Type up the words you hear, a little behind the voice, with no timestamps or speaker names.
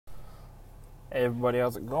Hey everybody,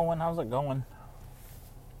 how's it going? How's it going?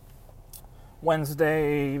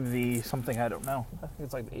 Wednesday, the something I don't know. I think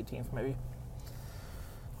it's like the 18th, maybe.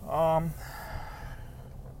 A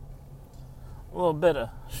little bit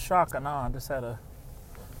of shock and awe. I just had a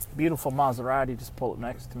beautiful Maserati just pull up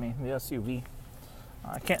next to me, the SUV.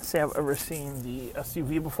 I can't say I've ever seen the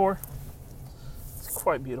SUV before. It's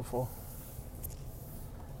quite beautiful.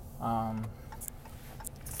 So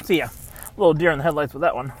yeah, a little deer in the headlights with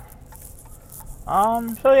that one.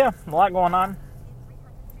 So yeah, a lot going on.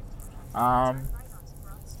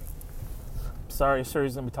 Sorry,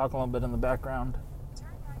 Siri's gonna be talking a little bit in the background.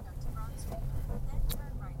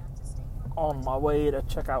 On my way to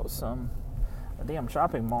check out a damn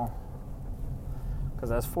shopping mall. Because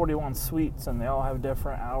that's 41 suites and they all have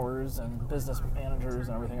different hours and business managers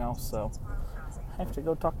and everything else, so I have to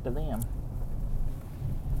go talk to them.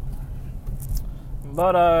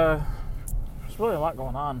 But there's really a lot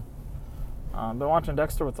going on. Been watching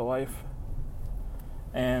Dexter with the wife,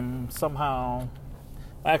 and somehow,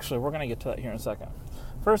 actually, we're going to get to that here in a second.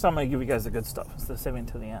 First, I'm going to give you guys the good stuff instead of saving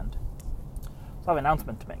to the end. So I have an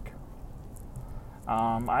announcement to make.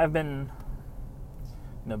 I've been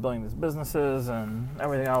building these businesses and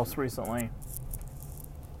everything else recently,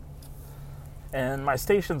 and my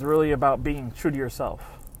station's really about being true to yourself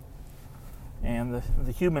and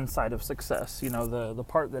the human side of success. The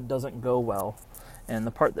part that doesn't go well and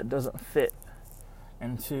the part that doesn't fit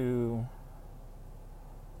into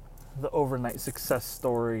the overnight success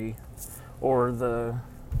story or the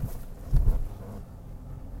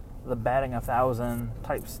batting 1,000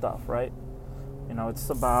 type stuff, right? It's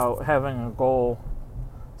about having a goal,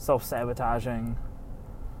 self-sabotaging,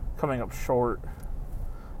 coming up short,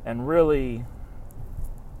 and really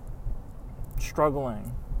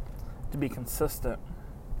struggling to be consistent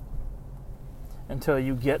until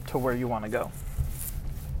you get to where you want to go.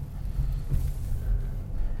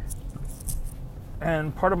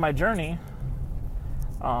 And part of my journey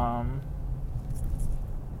has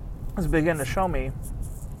begun to show me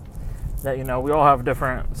that, we all have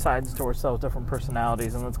different sides to ourselves, different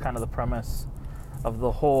personalities, and that's kind of the premise of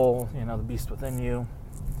the whole, the beast within you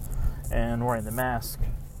and wearing the mask.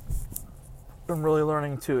 And really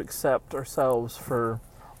learning to accept ourselves for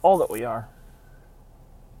all that we are.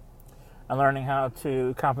 And learning how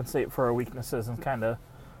to compensate for our weaknesses and kind of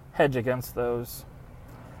hedge against those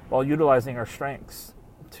while utilizing our strengths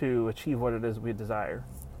to achieve what it is we desire.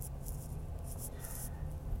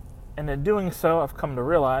 And in doing so, I've come to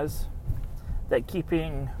realize that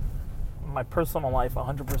keeping my personal life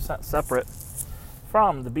 100% separate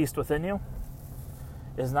from the beast within you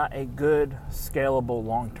is not a good, scalable,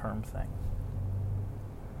 long-term thing.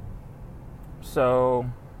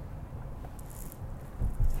 So,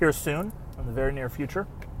 here soon, in the very near future,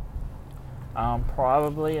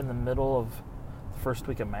 probably in the middle of first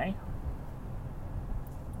week of May,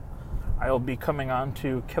 I will be coming on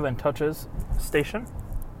to Kevin Touch's station,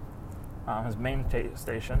 his main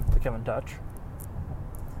station, the Kevin Touch,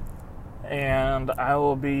 and I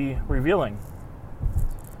will be revealing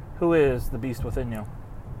who is the beast within you.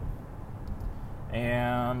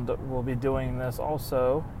 And we'll be doing this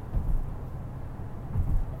also,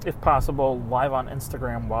 if possible, live on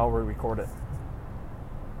Instagram while we record it.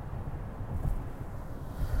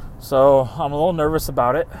 So I'm a little nervous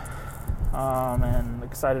about it, and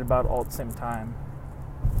excited about it all at the same time.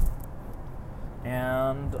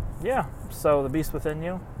 And yeah, so the beast within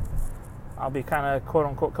you, I'll be kind of quote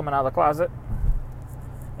unquote coming out of the closet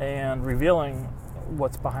and revealing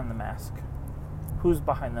what's behind the mask, who's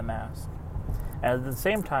behind the mask. And at the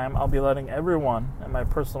same time, I'll be letting everyone in my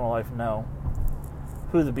personal life know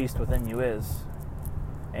who the beast within you is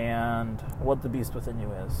and what the beast within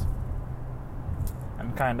you is.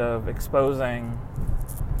 And kind of exposing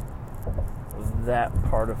that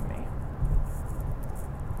part of me.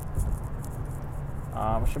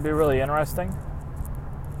 Should be really interesting.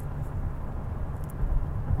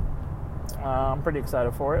 I'm pretty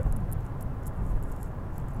excited for it.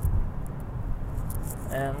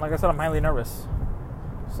 And like I said, I'm highly nervous.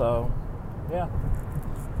 So, yeah.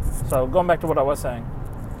 So going back to what I was saying.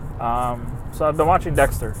 So I've been watching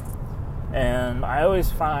Dexter. And I always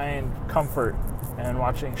find comfort in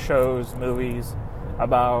watching shows, movies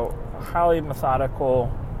about highly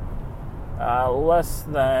methodical, less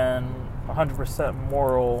than 100%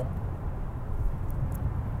 moral,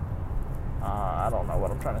 I don't know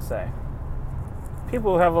what I'm trying to say.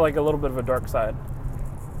 People who have like a little bit of a dark side.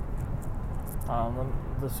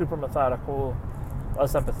 The super methodical,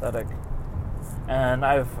 less empathetic. And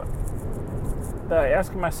I've been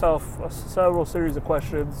asking myself several series of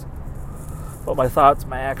questions about my thoughts,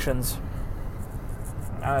 my actions,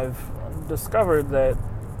 I've discovered that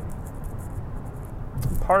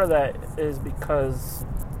part of that is because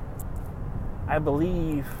I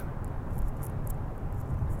believe,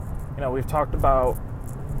 we've talked about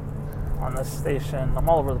on this station, I'm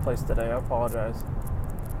all over the place today, I apologize.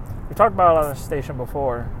 We talked about on this station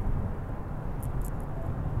before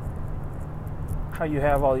how you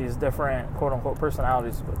have all these different quote-unquote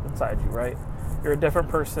personalities inside you, right? You're a different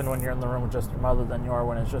person when you're in the room with just your mother than you are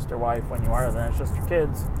when it's just your wife, when you are then it's just your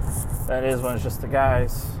kids, than it is when it's just the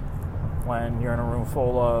guys, when you're in a room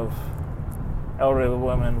full of elderly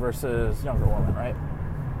women versus younger women, right?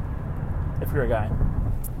 If you're a guy.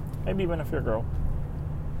 Maybe even if you're a girl.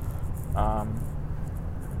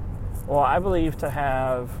 Well, I believe to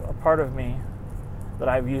have a part of me that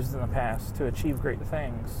I've used in the past to achieve great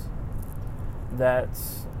things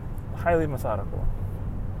that's highly methodical,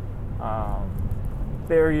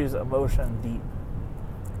 buries emotion deep,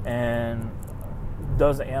 and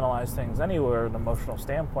doesn't analyze things anywhere in an emotional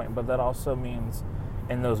standpoint, but that also means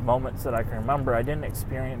in those moments that I can remember, I didn't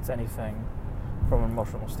experience anything from an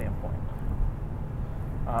emotional standpoint.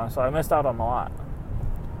 So I missed out on a lot.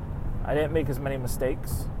 I didn't make as many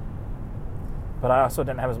mistakes, but I also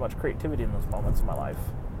didn't have as much creativity in those moments in my life.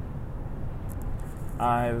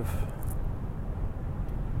 I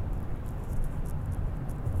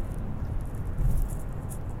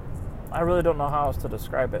really don't know how else to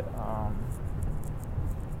describe it.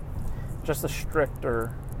 Just a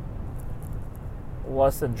stricter,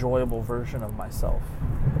 less enjoyable version of myself.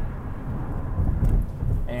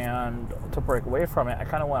 And to break away from it, I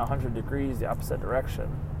kind of went 100 degrees the opposite direction.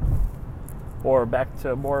 Or back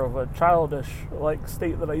to more of a childish-like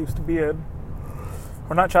state that I used to be in.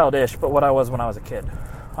 Or not childish, but what I was when I was a kid.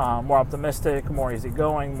 More optimistic, more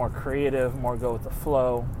easygoing, more creative, more go with the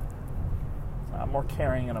flow. More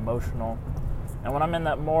caring and emotional. And when I'm in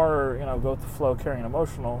that more, go with the flow, caring and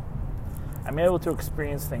emotional, I'm able to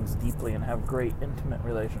experience things deeply and have great intimate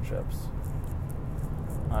relationships.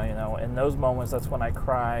 In those moments, that's when I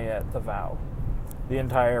cry at The Vow. The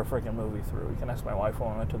entire freaking movie through. You can ask my wife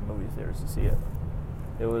when we went to the movie theaters to see it.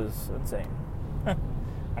 It was insane.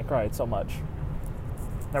 I cried so much.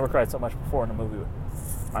 Never cried so much before in a movie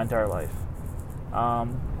my entire life.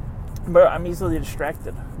 But I'm easily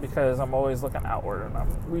distracted because I'm always looking outward and I'm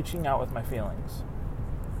reaching out with my feelings.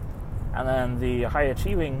 And then the high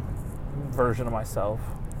achieving version of myself,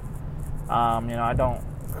 I don't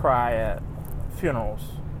cry at funerals,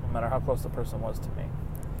 no matter how close the person was to me.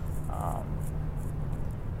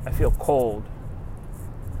 I feel cold,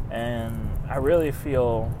 and I really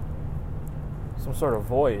feel some sort of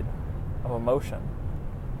void of emotion.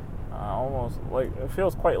 Almost like, it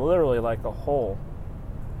feels quite literally like a hole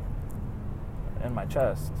in my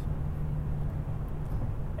chest.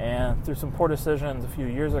 And through some poor decisions a few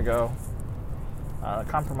years ago,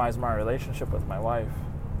 compromised my relationship with my wife.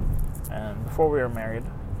 And before we were married,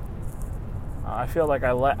 I feel like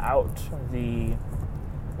I let out the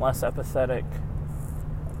less empathetic,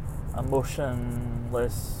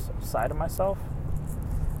 emotionless side of myself,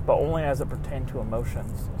 but only as it pertained to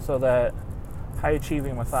emotions. So that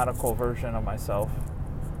high-achieving, methodical version of myself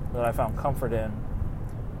that I found comfort in,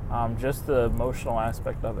 just the emotional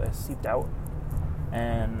aspect of it has seeped out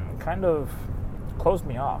and kind of closed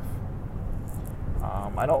me off.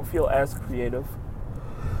 I don't feel as creative,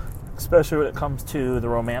 especially when it comes to the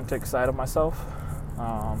romantic side of myself.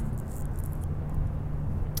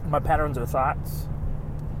 My patterns of thoughts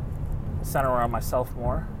center around myself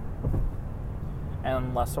more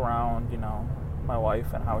and less around, my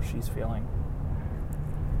wife and how she's feeling.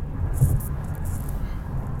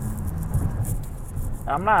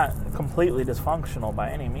 I'm not completely dysfunctional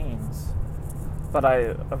by any means, but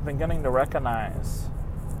I've been beginning to recognize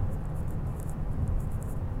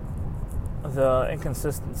the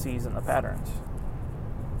inconsistencies in the patterns.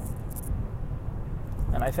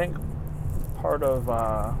 And I think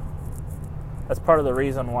that's part of the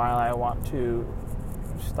reason why I want to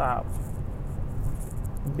stop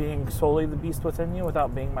being solely the beast within you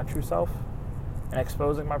without being my true self and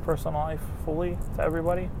exposing my personal life fully to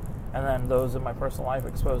everybody, and then those in my personal life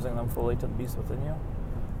exposing them fully to the beast within you,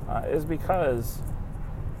 is because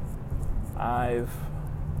I'm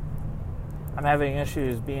having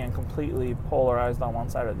issues being completely polarized on one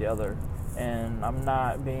side or the other, and I'm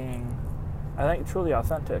not being, I think, truly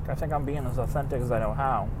authentic. I think I'm being as authentic as I know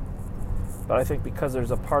how, but I think because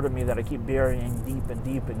there's a part of me that I keep burying deep and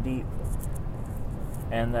deep and deep,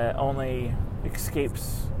 and that only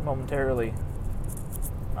escapes momentarily.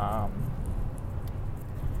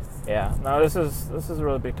 This is a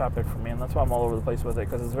really big topic for me, and that's why I'm all over the place with it,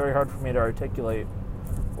 because it's very hard for me to articulate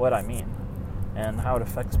what I mean and how it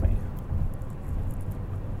affects me.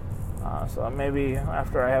 So maybe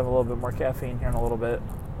after I have a little bit more caffeine here in a little bit,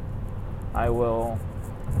 I will,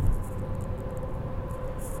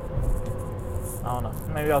 I don't know,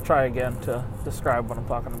 maybe I'll try again to describe what I'm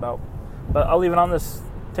talking about. But I'll leave it on this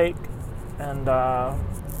take and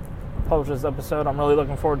publish this episode. I'm really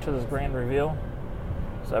looking forward to this grand reveal.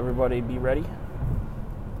 So everybody be ready.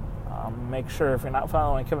 Make sure if you're not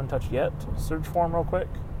following Kevin Touch yet, search for him real quick.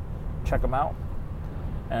 Check him out.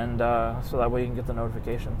 And so that way you can get the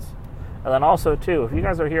notifications. And then also, too, if you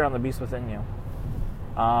guys are here on The Beast Within You,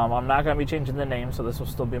 I'm not going to be changing the name, so this will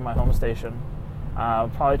still be my home station. I'll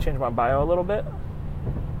probably change my bio a little bit,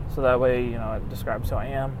 so that way, it describes who I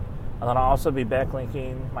am. And then I'll also be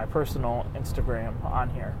backlinking my personal Instagram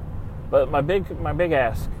on here. But my big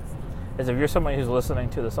ask is if you're somebody who's listening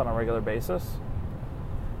to this on a regular basis,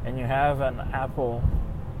 and you have an Apple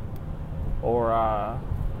or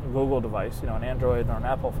Google device, an Android or an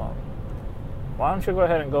Apple phone, why don't you go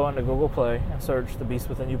ahead and go into Google Play and search The Beast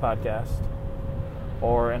Within You Podcast,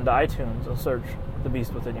 or into iTunes and search The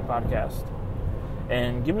Beast Within You Podcast,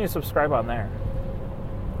 and give me a subscribe on there.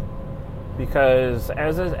 Because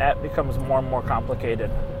as this app becomes more and more complicated,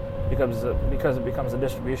 because it becomes a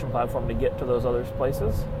distribution platform to get to those other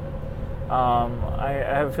places, I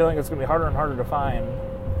have a feeling it's going to be harder and harder to find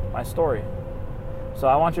my story. So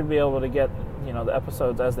I want you to be able to get the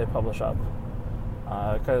episodes as they publish up,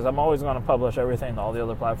 because I'm always going to publish everything to all the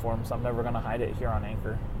other platforms. I'm never going to hide it here on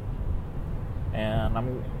Anchor, and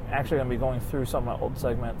I'm actually going to be going through some of my old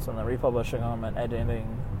segments and then republishing them and editing,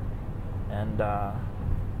 and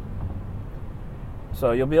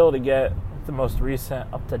so you'll be able to get the most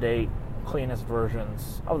recent, up-to-date, cleanest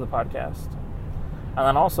versions of the podcast. And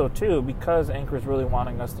then also, too, because Anchor is really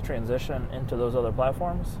wanting us to transition into those other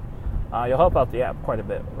platforms, you'll help out the app quite a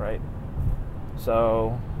bit, right?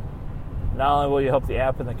 So not only will you help the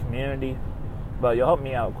app and the community, but you'll help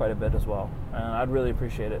me out quite a bit as well. And I'd really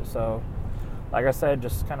appreciate it. So, like I said,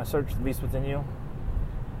 just kind of search The Beast Within You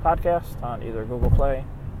podcast on either Google Play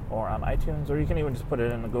or on iTunes, or you can even just put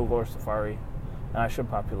it into Google or Safari, and I should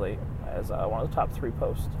populate as one of the top 3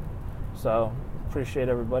 posts. So, appreciate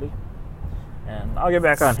everybody. And I'll get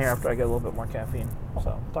back on here after I get a little bit more caffeine.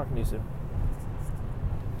 So, talking to you soon.